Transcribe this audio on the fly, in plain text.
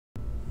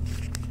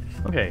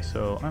Okay,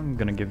 so I'm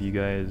gonna give you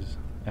guys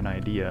an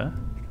idea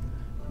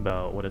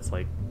about what it's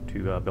like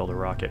to build a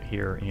rocket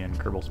here in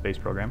Kerbal Space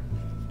Program.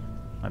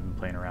 I've been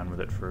playing around with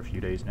it for a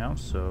few days now,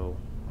 so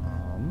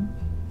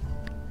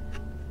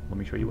let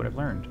me show you what I've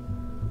learned.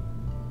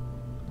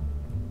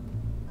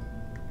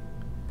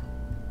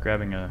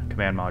 Grabbing a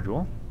command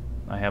module,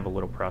 I have a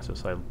little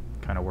process I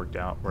kind of worked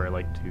out where I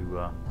like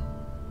to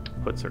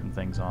put certain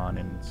things on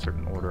in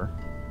certain order.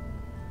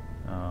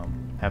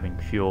 Having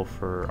fuel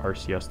for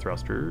RCS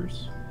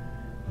thrusters,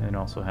 and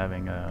also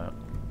having a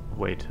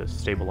way to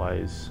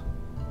stabilize.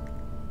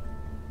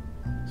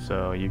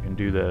 So you can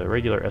do the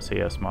regular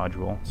SAS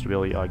module,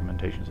 Stability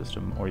Augmentation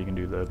System, or you can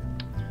do the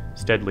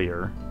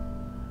Steadlier.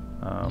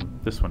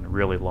 This one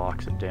really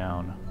locks it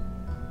down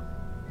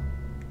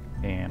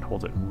and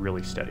holds it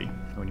really steady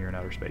when you're in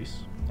outer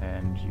space,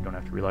 and you don't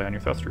have to rely on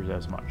your thrusters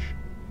as much.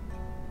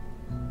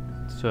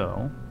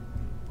 So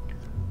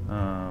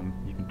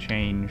you can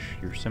change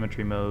your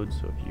symmetry mode,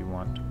 so if you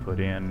want to put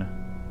in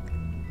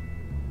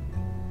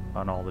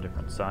on all the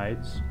different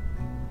sides,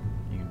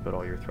 you can put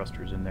all your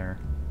thrusters in there,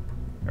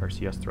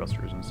 RCS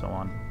thrusters and so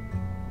on,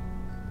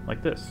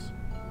 like this.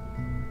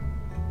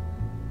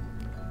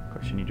 Of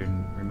course, you need to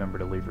remember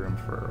to leave room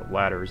for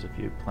ladders if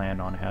you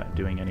plan on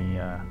doing any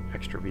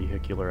extra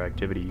vehicular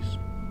activities.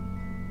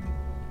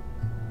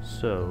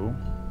 So,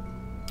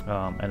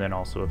 and then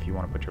also if you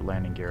want to put your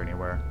landing gear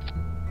anywhere,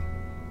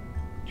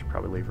 you should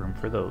probably leave room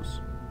for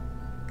those.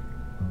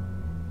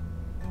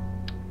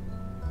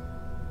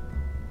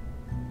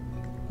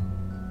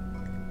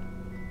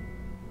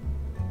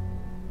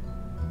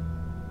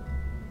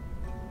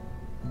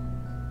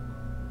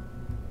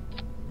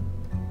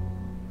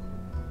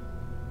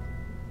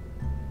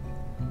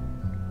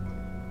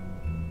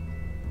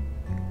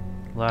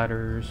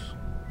 Ladders,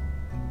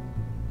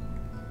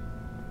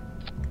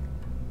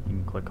 you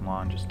can click them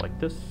on just like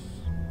this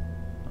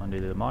onto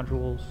the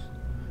modules.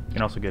 You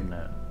can also get an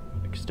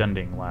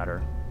extending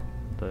ladder,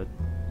 the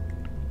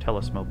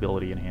Telus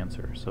mobility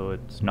enhancer, so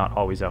it's not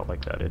always out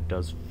like that. It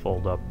does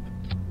fold up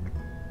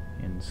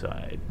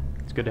inside.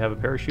 It's good to have a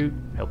parachute,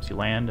 helps you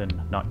land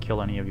and not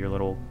kill any of your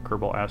little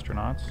Kerbal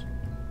astronauts.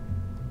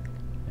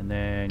 And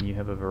then you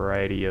have a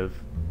variety of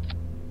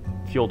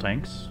fuel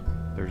tanks.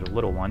 There's a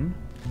little one,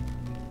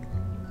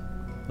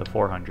 the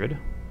 400,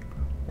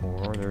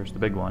 or there's the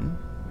big one,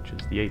 which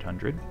is the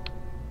 800.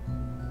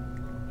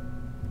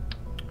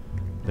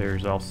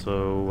 There's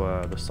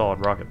also the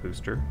solid rocket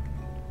booster,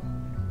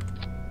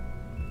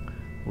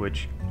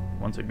 which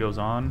once it goes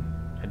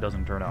on, it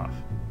doesn't turn off.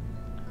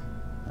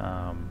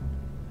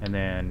 And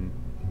then,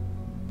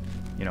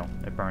 you know,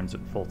 it burns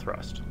at full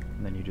thrust,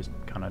 and then you just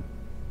kind of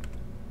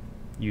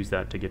use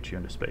that to get you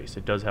into space.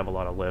 It does have a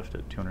lot of lift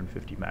at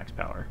 250 max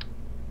power.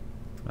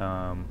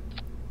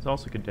 It's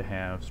also good to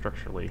have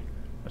structurally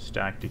a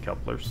stack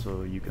decoupler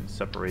so you can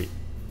separate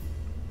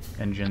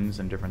engines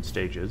in different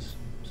stages.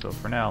 So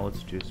for now,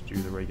 let's just do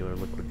the regular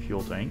liquid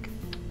fuel tank.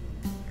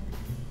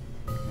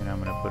 And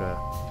I'm going to put a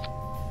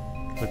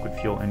liquid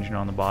fuel engine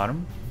on the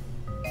bottom.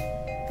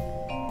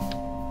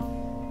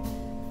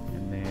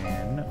 And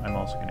then I'm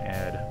also going to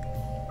add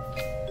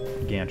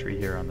a gantry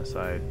here on the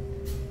side.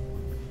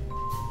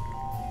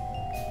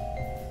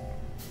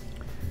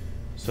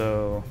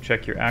 So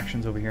check your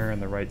actions over here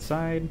on the right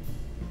side.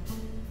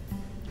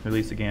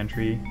 Release the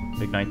gantry,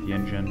 ignite the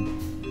engine,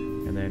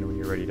 and then when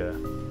you're ready to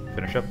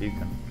finish up, you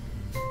can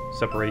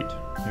separate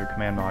your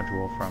command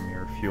module from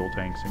your fuel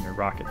tanks and your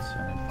rockets,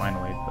 and then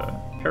finally the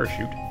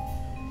parachute.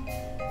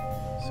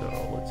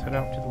 So let's head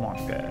out to the launch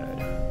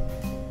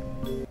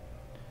pad.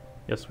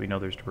 Yes, we know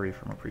there's debris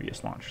from a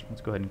previous launch.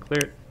 Let's go ahead and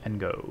clear it and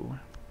go.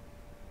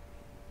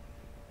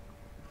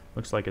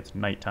 Looks like it's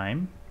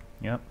nighttime.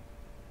 Yep.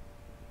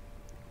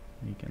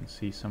 You can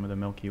see some of the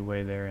Milky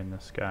Way there in the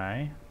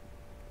sky.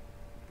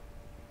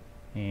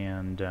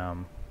 And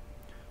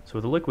so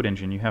with a liquid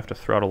engine, you have to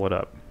throttle it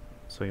up.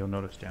 So you'll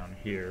notice down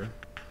here,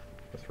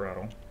 the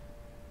throttle.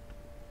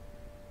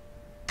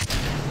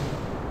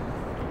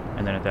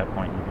 And then at that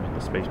point, you can hit the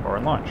space bar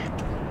and launch.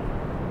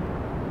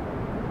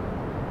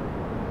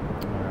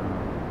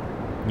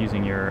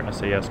 Using your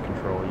SAS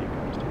control, you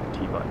can just hit the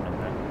T button, and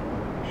that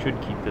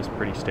should keep this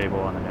pretty stable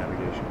on the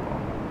navigation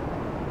wall.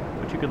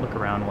 But you could look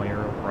around while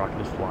your rocket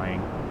is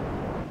flying.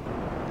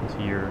 You can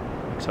see your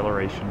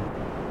acceleration,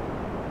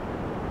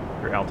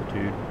 your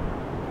altitude,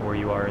 where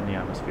you are in the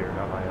atmosphere,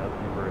 how high up,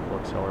 your vertical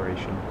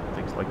acceleration,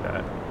 things like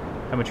that.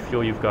 How much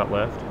fuel you've got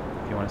left.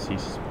 If you want to see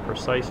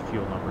precise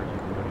fuel numbers, you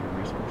can go to your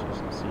resources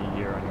and see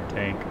here on your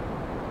tank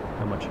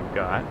how much you've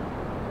got.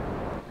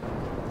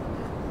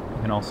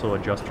 You can also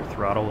adjust your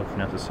throttle if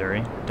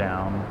necessary,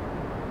 down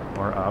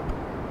or up.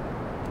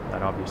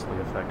 That obviously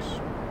affects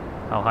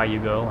how high you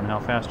go and how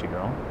fast you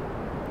go.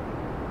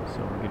 So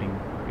we're getting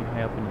pretty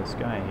high up into the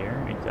sky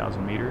here,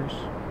 8,000 meters.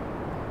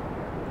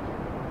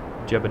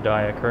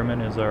 Jebediah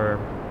Kerman is our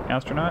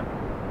astronaut.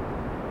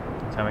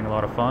 He's having a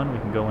lot of fun. We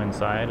can go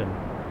inside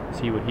and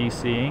see what he's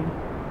seeing.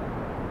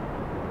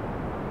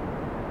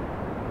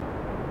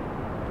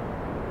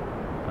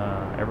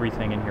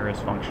 Everything in here is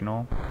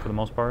functional for the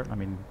most part. I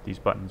mean, these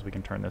buttons, we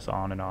can turn this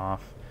on and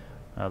off.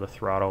 The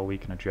throttle we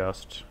can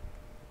adjust.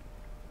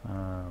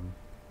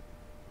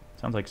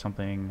 Sounds like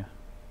something...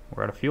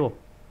 We're out of fuel.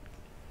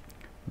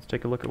 Let's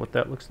take a look at what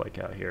that looks like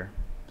out here.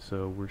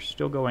 So we're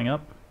still going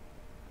up.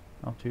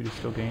 Altitude is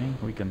still gaining.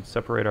 We can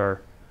separate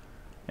our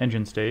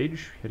engine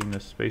stage, hitting the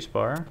space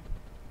bar.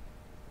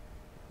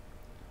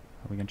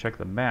 We can check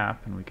the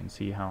map and we can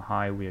see how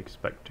high we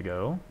expect to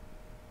go.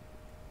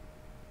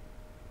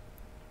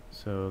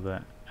 So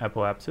the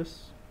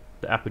apoapsis,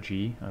 the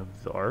apogee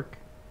of the arc,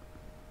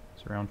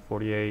 is around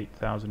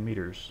 48,000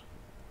 meters.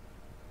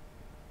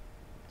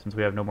 Since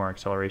we have no more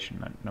acceleration,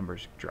 that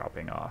number's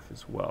dropping off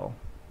as well.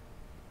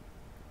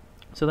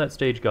 So that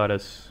stage got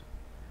us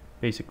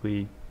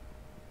basically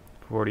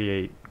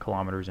 48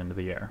 kilometers into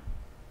the air.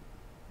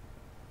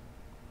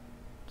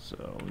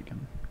 So we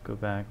can go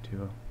back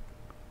to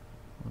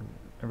what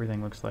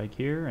everything looks like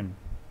here and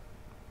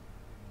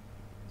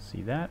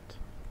see that.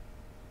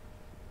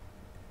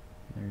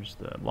 There's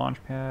the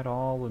launch pad,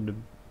 all of the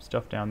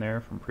stuff down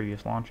there from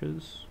previous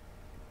launches.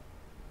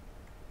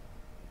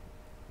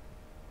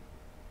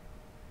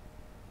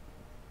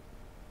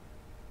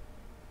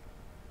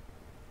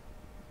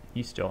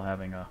 He's still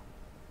having a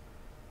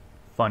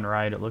fun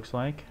ride, it looks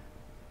like.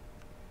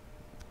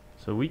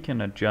 So we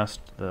can adjust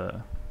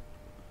the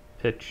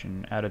pitch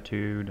and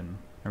attitude and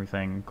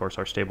everything. Of course,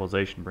 our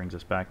stabilization brings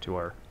us back to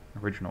our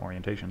original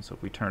orientation. So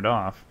if we turn it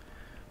off,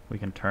 we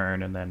can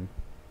turn, and then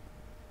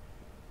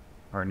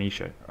our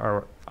inertia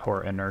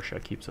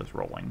keeps us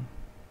rolling.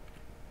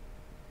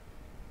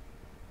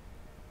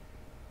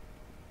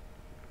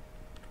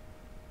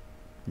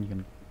 You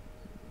can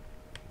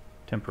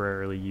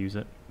temporarily use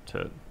it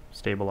to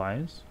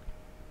stabilize.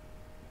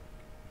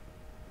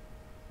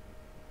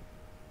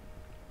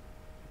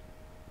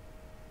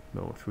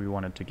 Though if we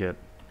wanted to get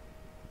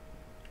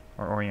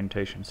our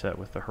orientation set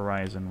with the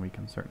horizon, we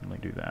can certainly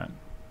do that.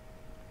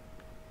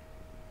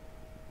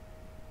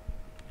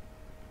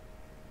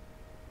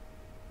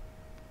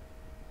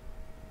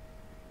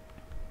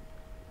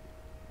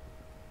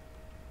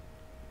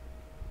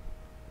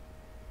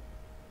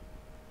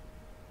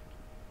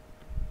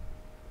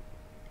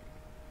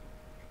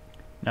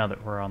 Now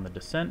that we're on the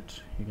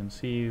descent, you can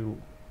see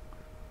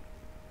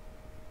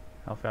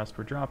how fast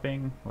we're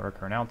dropping, what our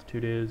current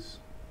altitude is.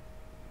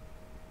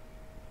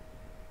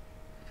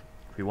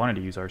 If we wanted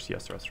to use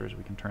RCS thrusters,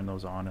 we can turn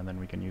those on, and then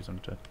we can use them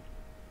to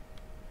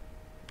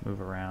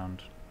move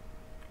around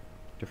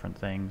different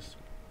things.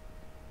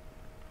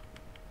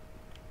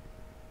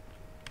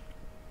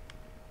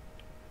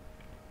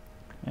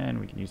 And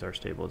we can use our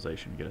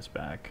stabilization to get us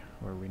back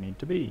where we need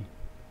to be.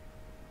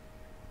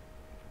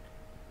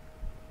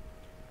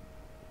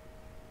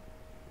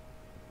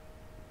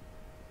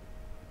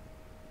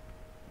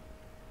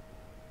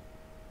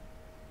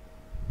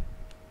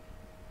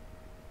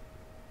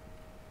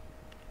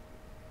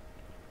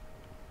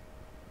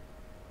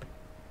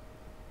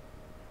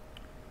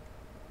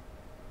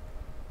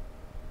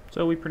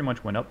 So we pretty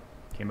much went up,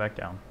 came back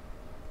down.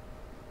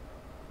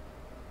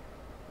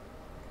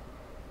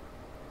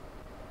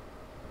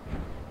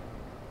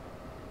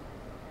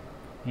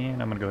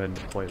 And I'm going to go ahead and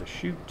deploy the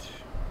chute.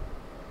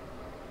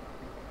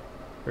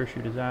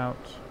 Parachute is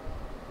out.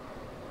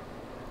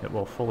 It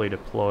will fully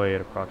deploy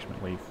at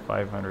approximately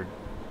 500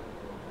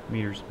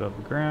 meters above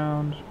the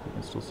ground. We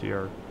can still see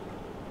our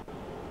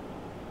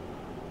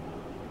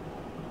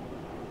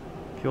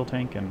fuel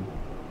tank and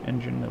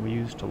engine that we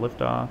used to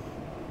lift off.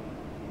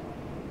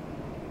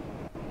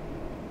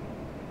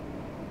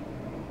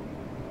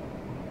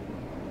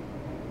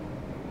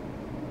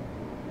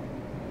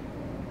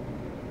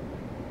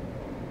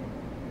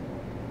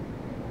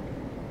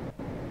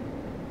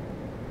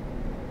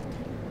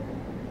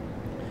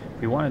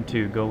 If we wanted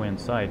to go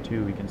inside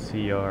too, we can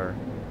see our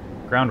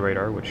ground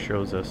radar, which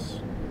shows us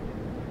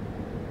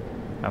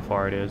how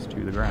far it is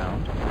to the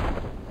ground.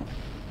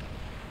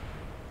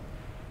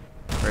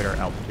 Radar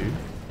altitude.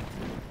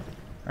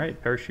 Alright,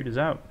 parachute is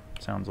out,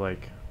 sounds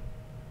like.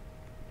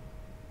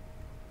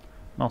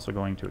 I'm also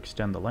going to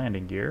extend the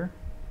landing gear.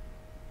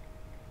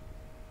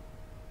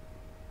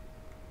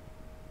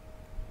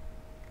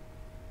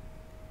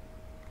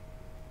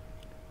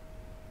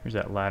 Here's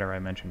that ladder I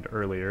mentioned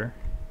earlier.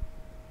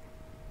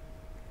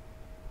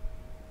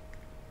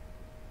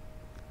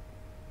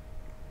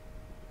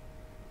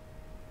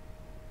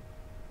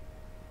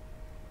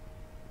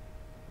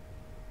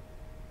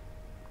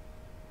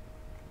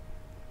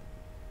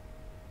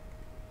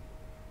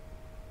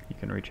 You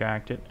can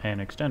retract it and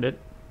extend it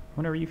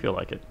whenever you feel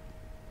like it.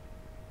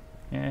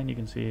 And you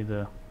can see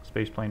the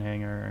spaceplane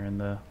hangar and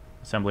the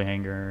assembly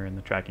hangar and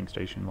the tracking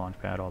station, launch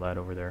pad, all that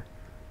over there.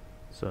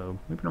 So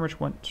we pretty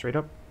much went straight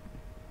up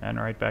and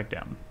right back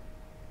down.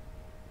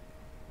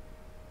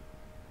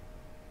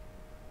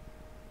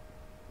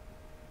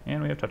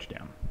 And we have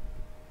touchdown.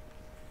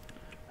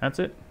 That's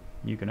it.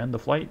 You can end the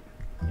flight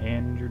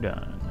and you're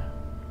done.